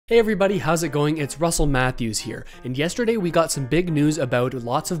Hey everybody, how's it going? It's Russell Matthews here, and yesterday we got some big news about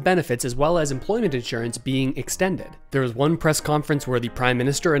lots of benefits as well as employment insurance being extended. There was one press conference where the Prime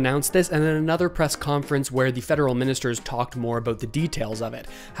Minister announced this, and then another press conference where the federal ministers talked more about the details of it.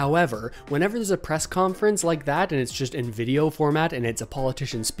 However, whenever there's a press conference like that and it's just in video format and it's a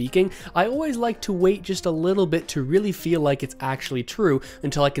politician speaking, I always like to wait just a little bit to really feel like it's actually true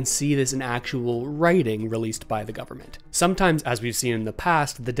until I can see this in actual writing released by the government. Sometimes, as we've seen in the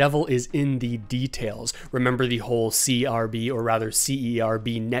past, the devil is in the details. Remember the whole CRB, or rather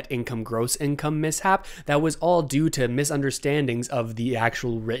CERB, net income gross income mishap? That was all due to misunderstandings of the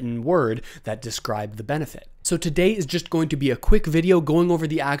actual written word that described the benefit. So today is just going to be a quick video going over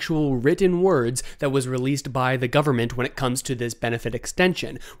the actual written words that was released by the government when it comes to this benefit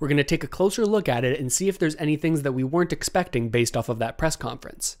extension. We're going to take a closer look at it and see if there's any things that we weren't expecting based off of that press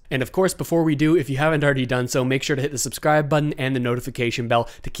conference. And of course, before we do, if you haven't already done so, make sure to hit the subscribe button and the notification bell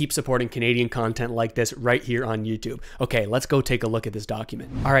to keep supporting Canadian content like this right here on YouTube. Okay, let's go take a look at this document.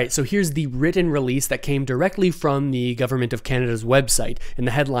 All right, so here's the written release that came directly from the Government of Canada's website, and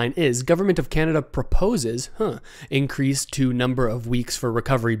the headline is, Government of Canada proposes increase to number of weeks for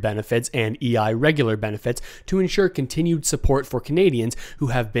recovery benefits and EI regular benefits to ensure continued support for Canadians who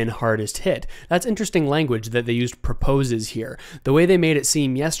have been hardest hit. That's interesting language that they used proposes here. The way they made it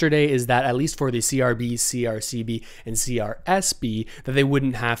seem yesterday is that at least for the CRB, CRCB, and CRSB, that they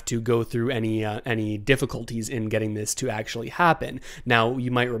wouldn't have to go through any difficulties in getting this to actually happen. Now, you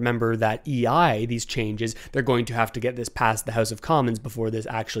might remember that EI, these changes, they're going to have to get this past the House of Commons before this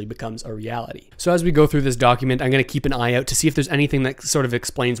actually becomes a reality. So as we go through this document, I'm going to keep an eye out to see if there's anything that sort of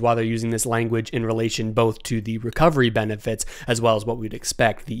explains why they're using this language in relation both to the recovery benefits as well as what we'd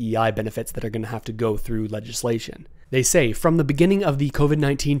expect, the EI benefits that are going to have to go through legislation. They say, from the beginning of the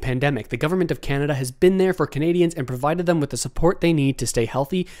COVID-19 pandemic, the Government of Canada has been there for Canadians and provided them with the support they need to stay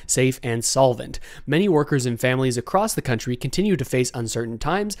healthy, safe, and solvent. Many workers and families across the country continue to face uncertain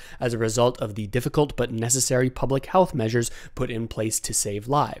times as a result of the difficult but necessary public health measures put in place to save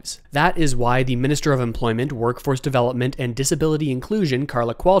lives. That is why the Minister of Employment, Workforce Development, and Disability Inclusion,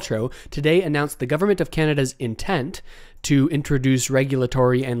 Carla Qualtrough, today announced the Government of Canada's intent to introduce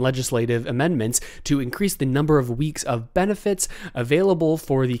regulatory and legislative amendments to increase the number of weeks of benefits available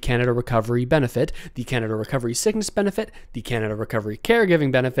for the Canada Recovery Benefit, the Canada Recovery Sickness Benefit, the Canada Recovery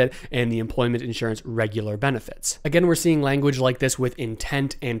Caregiving Benefit, and the Employment Insurance Regular Benefits. Again, we're seeing language like this with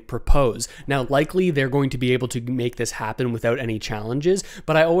intent and propose. Now, likely they're going to be able to make this happen without any challenges,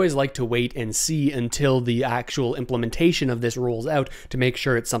 but I always like to wait and see until the actual implementation of this rolls out to make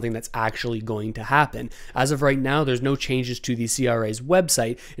sure it's something that's actually going to happen. As of right now, there's no changes to the CRA's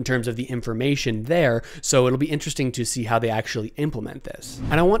website in terms of the information there, so it'll be interesting to see how they actually implement this.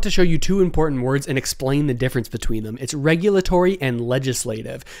 And I want to show you two important words and explain the difference between them. It's regulatory and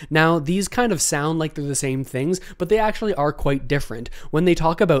legislative. Now, these kind of sound like they're the same things, but they actually are quite different. When they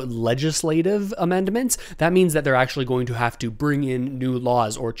talk about legislative amendments, that means that they're actually going to have to bring in new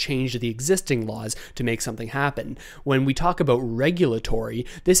laws or change the existing laws to make something happen. When we talk about regulatory,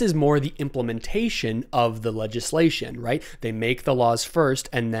 this is more the implementation of the legislation, right? They make the laws first,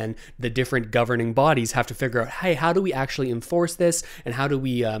 and then the different governing bodies have to figure out, hey, how do we actually enforce this, and how do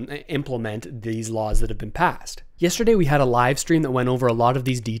we implement these laws that have been passed? Yesterday we had a live stream that went over a lot of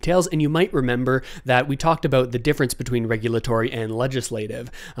these details, and you might remember that we talked about the difference between regulatory and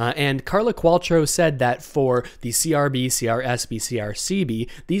legislative. And Carla Qualtrough said that for the CRB, CRSB, CRCB,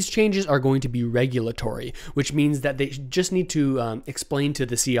 these changes are going to be regulatory, which means that they just need to explain to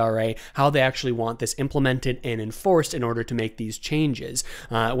the CRA how they actually want this implemented and enforced in order to make these changes.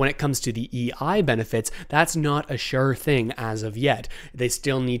 When it comes to the EI benefits, that's not a sure thing as of yet. They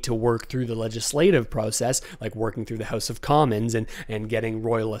still need to work through the legislative process, like working through the House of Commons and getting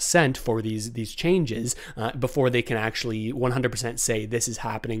royal assent for these changes before they can actually 100% say this is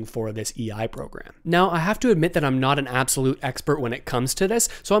happening for this EI program. Now, I have to admit that I'm not an absolute expert when it comes to this,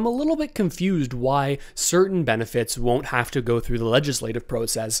 so I'm a little bit confused why certain benefits won't have to go through the legislative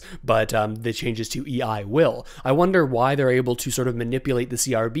process, but the changes to EI will. I wonder why they're able to sort of manipulate the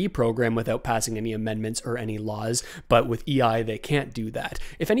CRB program without passing any amendments or any laws, but with EI they can't do that.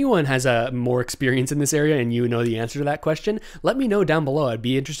 If anyone has more experience in this area and you know the answer to that question, let me know down below. I'd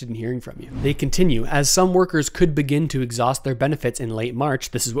be interested in hearing from you. They continue, as some workers could begin to exhaust their benefits in late March,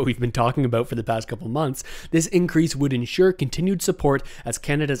 this is what we've been talking about for the past couple months, this increase would ensure continued support as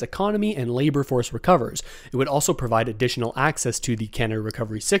Canada's economy and labor force recovers. It would also provide additional access to the Canada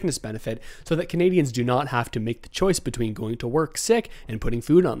Recovery Sickness Benefit so that Canadians do not have to make the choice between going to work sick and putting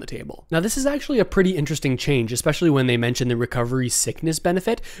food on the table. Now, this is actually a pretty interesting change, especially when they mention the Recovery Sickness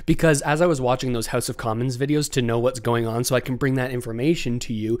Benefit, because as I was watching those House of Commons videos to know what's going on so I can bring that information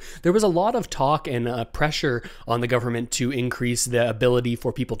to you. There was a lot of talk and pressure on the government to increase the ability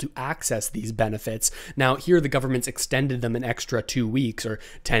for people to access these benefits. Now, here the government's extended them an extra 2 weeks or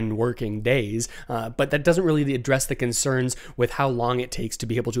 10 working days, but that doesn't really address the concerns with how long it takes to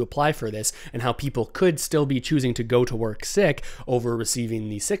be able to apply for this and how people could still be choosing to go to work sick over receiving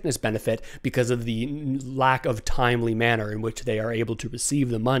the sickness benefit because of the lack of timely manner in which they are able to receive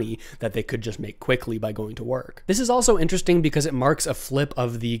the money that they could just make quickly by going to work. This is also interesting because it marks a flip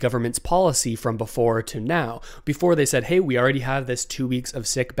of the government's policy from before to now. Before they said, hey, we already have this 2 weeks of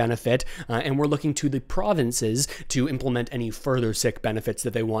sick benefit and we're looking to the provinces to implement any further sick benefits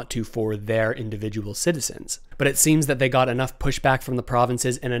that they want to for their individual citizens. But it seems that they got enough pushback from the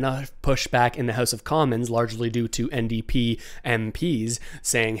provinces and enough pushback in the House of Commons, largely due to NDP MPs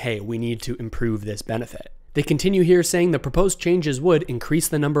saying, hey, we need to improve this benefit. They continue here saying the proposed changes would increase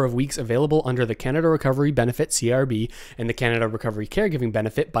the number of weeks available under the Canada Recovery Benefit CRB and the Canada Recovery Caregiving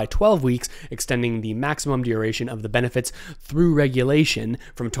Benefit by 12 weeks, extending the maximum duration of the benefits through regulation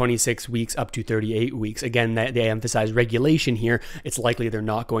from 26 weeks up to 38 weeks. Again, they emphasize regulation here. It's likely they're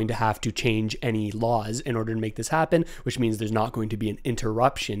not going to have to change any laws in order to make this happen, which means there's not going to be an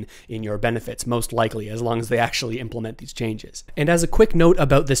interruption in your benefits, most likely, as long as they actually implement these changes. And as a quick note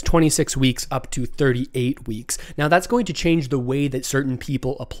about this 26 weeks up to 38 weeks. Now that's going to change the way that certain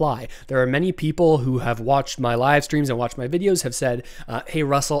people apply. There are many people who have watched my live streams and watched my videos have said, hey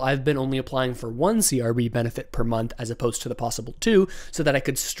Russell, I've been only applying for 1 CRB benefit per month as opposed to the possible 2 so that I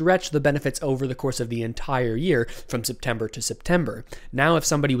could stretch the benefits over the course of the entire year from September to September. Now if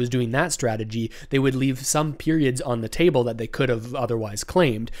somebody was doing that strategy, they would leave some periods on the table that they could have otherwise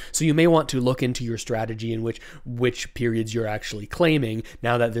claimed. So you may want to look into your strategy in which periods you're actually claiming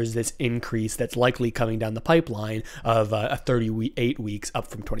now that there's this increase that's likely coming down the pipeline of 38 weeks up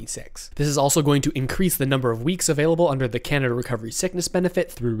from 26. This is also going to increase the number of weeks available under the Canada Recovery Sickness Benefit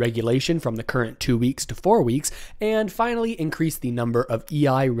through regulation from the current 2 weeks to 4 weeks, and finally increase the number of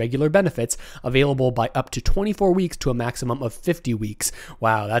EI regular benefits available by up to 24 weeks to a maximum of 50 weeks.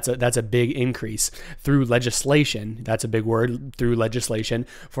 Wow, that's a big increase through legislation. That's a big word, through legislation,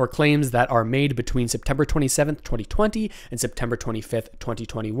 for claims that are made between September 27th, 2020 and September 25th,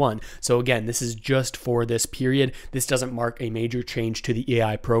 2021. So again, this is just for this period. This doesn't mark a major change to the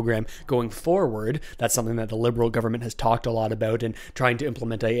EI program going forward. That's something that the Liberal government has talked a lot about and trying to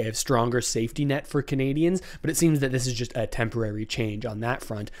implement a stronger safety net for Canadians, but it seems that this is just a temporary change on that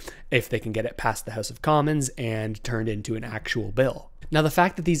front if they can get it past the House of Commons and turned into an actual bill. Now, the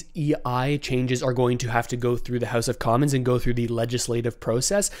fact that these EI changes are going to have to go through the House of Commons and go through the legislative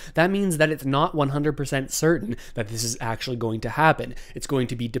process, that means that it's not 100% certain that this is actually going to happen. It's going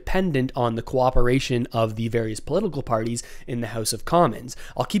to be dependent on the cooperation of the various political parties in the House of Commons.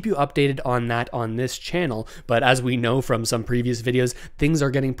 I'll keep you updated on that on this channel, but as we know from some previous videos, things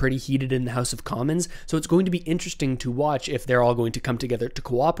are getting pretty heated in the House of Commons, so it's going to be interesting to watch if they're all going to come together to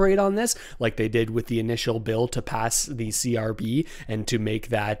cooperate on this, like they did with the initial bill to pass the CRB and to make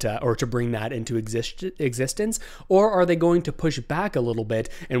that or to bring that into existence, or are they going to push back a little bit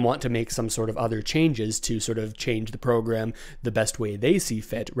and want to make some sort of other changes to sort of change the program the best way they see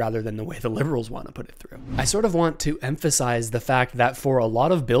fit rather than the way the Liberals want to put it through. I sort of want to emphasize the fact that for a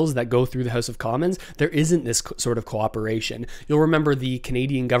lot of bills that go through the House of Commons, there isn't this sort of cooperation. You'll remember the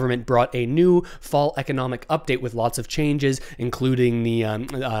Canadian government brought a new fall economic update with lots of changes, including the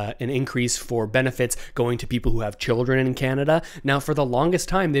an increase for benefits going to people who have children in Canada. Now, for the longest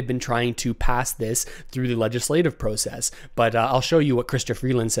time, they've been trying to pass this through the legislative process, but I'll show you what Krista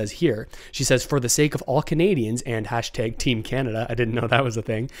Freeland says here. She says, for the sake of all Canadians and hashtag Team Canada, I didn't know that was a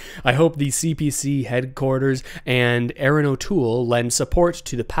thing, I hope the CPC headquarters and Erin O'Toole lend support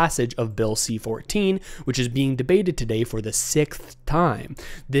to the passage of Bill C-14, which is being debated today for the 6th time.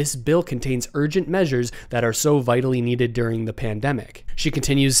 This bill contains urgent measures that are so vitally needed during the pandemic. She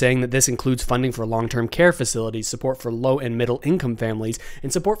continues saying that this includes funding for long-term care facilities, support for low and middle income families,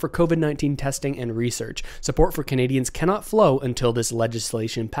 and support for COVID-19 testing and research. Support for Canadians cannot flow until this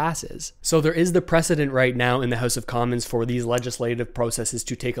legislation passes. So there is the precedent right now in the House of Commons for these legislative processes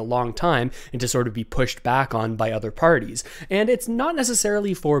to take a long time and to sort of be pushed back on by other parties. And it's not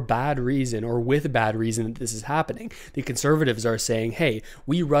necessarily for bad reason or with bad reason that this is happening. The Conservatives are saying, hey,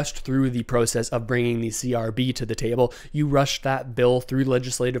 we rushed through the process of bringing the CRB to the table. You rushed that bill through the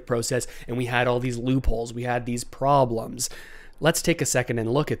legislative process and we had all these loopholes. We had these problems. Let's take a second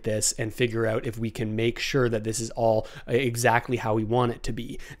and look at this and figure out if we can make sure that this is all exactly how we want it to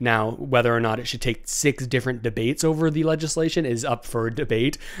be. Now, whether or not it should take 6 different debates over the legislation is up for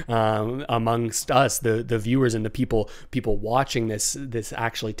debate amongst us, the viewers and the people watching this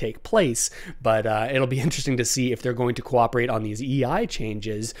actually take place. But it'll be interesting to see if they're going to cooperate on these EI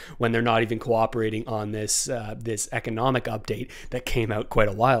changes when they're not even cooperating on this economic update that came out quite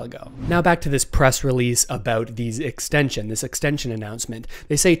a while ago. Now back to this press release about this extension announcement.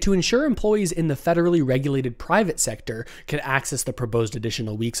 They say to ensure employees in the federally regulated private sector can access the proposed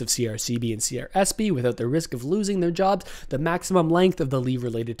additional weeks of CRCB and CRSB without the risk of losing their jobs, the maximum length of the leave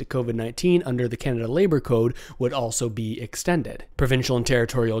related to COVID-19 under the Canada Labour Code would also be extended. Provincial and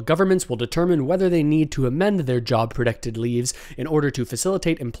territorial governments will determine whether they need to amend their job-protected leaves in order to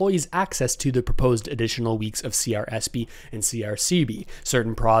facilitate employees' access to the proposed additional weeks of CRSB and CRCB.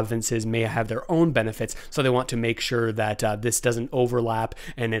 Certain provinces may have their own benefits, so they want to make sure that this doesn't overlap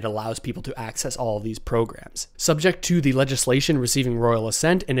and it allows people to access all of these programs. Subject to the legislation receiving royal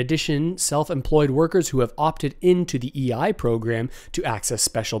assent, in addition, self-employed workers who have opted into the EI program to access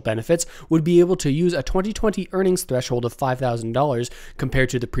special benefits would be able to use a 2020 earnings threshold of $5,000 compared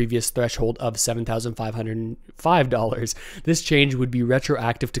to the previous threshold of $7,505. This change would be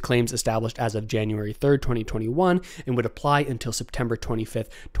retroactive to claims established as of January 3rd, 2021 and would apply until September 25th,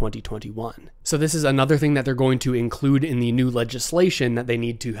 2021. So this is another thing that they're going to include in the new legislation that they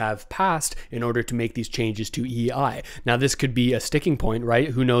need to have passed in order to make these changes to EI. Now this could be a sticking point, right?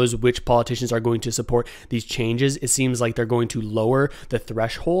 Who knows which politicians are going to support these changes. It seems like they're going to lower the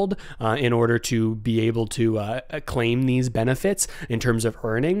threshold in order to be able to claim these benefits in terms of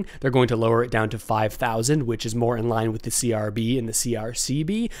earning. They're going to lower it down to $5,000, which is more in line with the CRB and the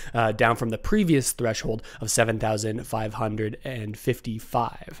CRCB, down from the previous threshold of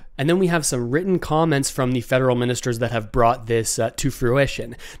 $7,555. And then we have some written comments from the federal ministers that have brought this to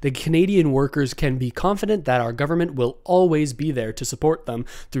fruition. The Canadian workers can be confident that our government will always be there to support them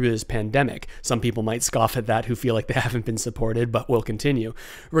through this pandemic. Some people might scoff at that who feel like they haven't been supported, but we'll continue.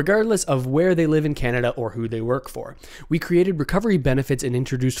 Regardless of where they live in Canada or who they work for, we created recovery benefits and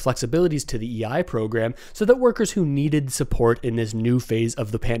introduced flexibilities to the EI program so that workers who needed support in this new phase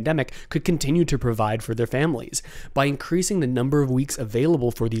of the pandemic could continue to provide for their families. By increasing the number of weeks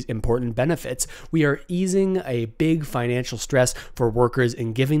available for these important benefits, we are easing a big financial stress for workers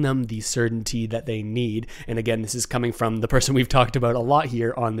and giving them the certainty that they need. And again, this is coming from the person we've talked about a lot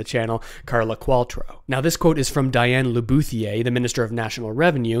here on the channel, Carla Qualtrough. Now this quote is from Diane Lebouthie, the Minister of National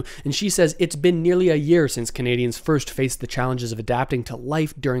Revenue, and she says, "It's been nearly a year since Canadians first faced the challenges of adapting to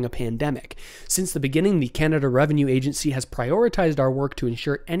life during a pandemic. Since the beginning, the Canada Revenue Agency has prioritized our work to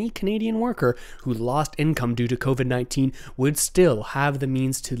ensure any Canadian worker who lost income due to COVID-19 would still have the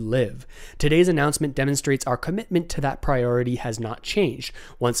means to live. Today's announcement demonstrates our commitment to that priority has not changed.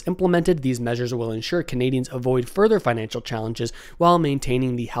 Once implemented, these measures will ensure Canadians avoid further financial challenges while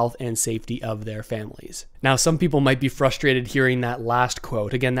maintaining the health and safety of their families." Now, some people might be frustrated hearing that last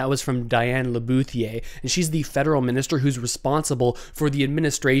quote. Again, that was from Diane Lebouthie, and she's the federal minister who's responsible for the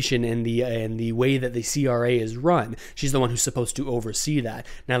administration and the way that the CRA is run. She's the one who's supposed to oversee that.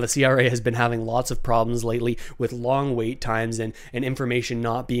 Now, the CRA has been having lots of problems lately with long wait times and information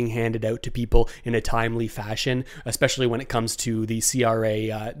not being handed out to people in a timely fashion, especially when it comes to the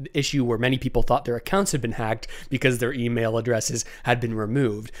CRA issue where many people thought their accounts had been hacked because their email addresses had been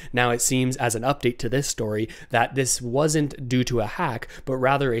removed. Now, it seems, as an update to this story, that this wasn't due to a hack, but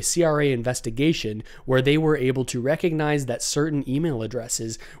rather a CRA investigation where they were able to recognize that certain email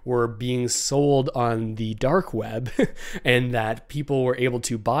addresses were being sold on the dark web and that people were able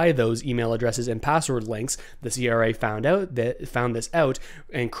to buy those email addresses and password links. The CRA found this out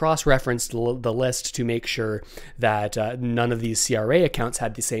and cross-referenced the list to make sure that none of these CRA accounts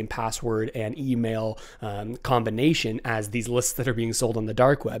had the same password and email combination as these lists that are being sold on the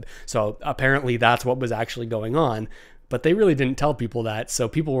dark web. So apparently that's what was actually going on, but they really didn't tell people that, so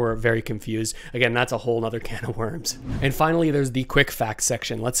people were very confused. Again, that's a whole nother can of worms. And finally, there's the quick facts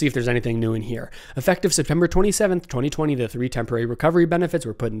section. Let's see if there's anything new in here. Effective September 27th, 2020, the 3 temporary recovery benefits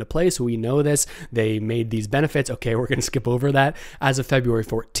were put into place. We know this. They made these benefits. Okay, we're going to skip over that. As of February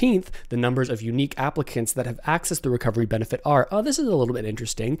 14th, the numbers of unique applicants that have accessed the recovery benefit are, oh, this is a little bit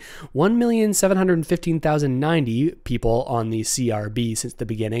interesting, 1,715,090 people on the CRB since the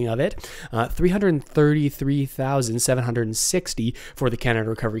beginning of it, 333,700 $1,160 for the Canada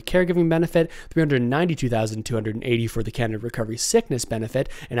Recovery Caregiving Benefit, $392,280 for the Canada Recovery Sickness Benefit,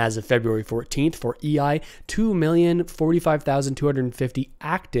 and as of February 14th for EI, 2,045,250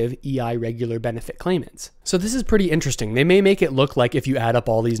 active EI regular benefit claimants. So this is pretty interesting. They may make it look like if you add up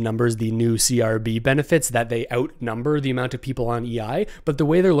all these numbers, the new CRB benefits, that they outnumber the amount of people on EI, but the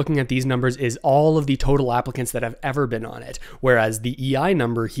way they're looking at these numbers is all of the total applicants that have ever been on it, whereas the EI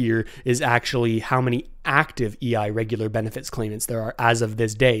number here is actually how many active EI regular benefits claimants there are as of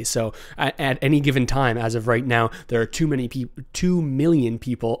this day. So at any given time, as of right now, there are 2 million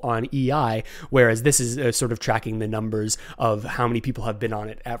people on EI, whereas this is sort of tracking the numbers of how many people have been on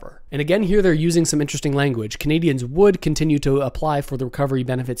it ever. And again, here they're using some interesting language. Canadians would continue to apply for the recovery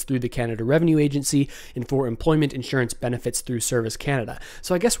benefits through the Canada Revenue Agency and for employment insurance benefits through Service Canada.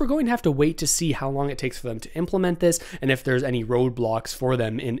 So I guess we're going to have to wait to see how long it takes for them to implement this and if there's any roadblocks for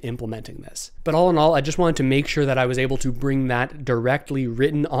them in implementing this. But all in all, I just wanted to make sure that I was able to bring that directly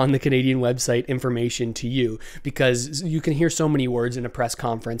written on the Canadian website information to you, because you can hear so many words in a press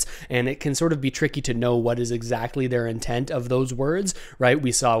conference and it can sort of be tricky to know what is exactly their intent of those words, right?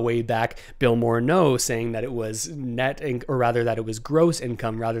 We saw way back Bill Morneau saying that it was that it was gross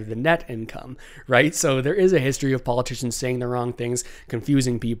income rather than net income, right? So there is a history of politicians saying the wrong things,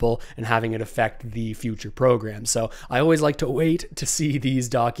 confusing people, and having it affect the future program. So I always like to wait to see these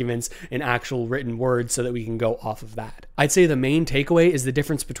documents in actual written words so that we can go off of that. I'd say the main takeaway is the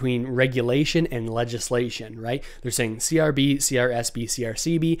difference between regulation and legislation, right? They're saying CRB, CRSB,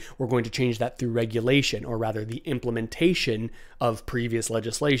 CRCB, we're going to change that through regulation, or rather the implementation of previous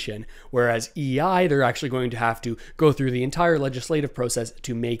legislation, whereas EI, they're actually going to have to go through the entire legislative process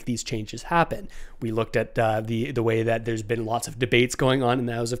to make these changes happen. We looked at the way that there's been lots of debates going on in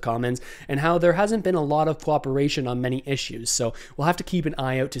the House of Commons and how there hasn't been a lot of cooperation on many issues. So we'll have to keep an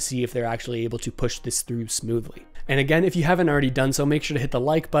eye out to see if they're actually able to push this through smoothly. And again, if you haven't already done so, make sure to hit the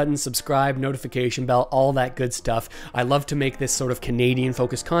like button, subscribe, notification bell, all that good stuff. I love to make this sort of Canadian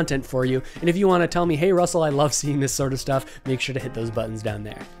focused content for you. And if you want to tell me, hey Russell, I love seeing this sort of stuff, make sure to hit those buttons down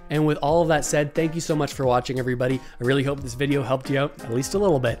there. And with all of that said, thank you so much for watching, everybody. I really hope this video helped you out at least a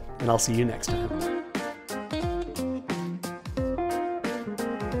little bit, and I'll see you next time.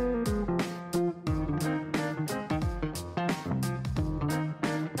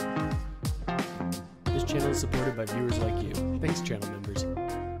 This channel is supported by viewers like you. Thanks, channel members.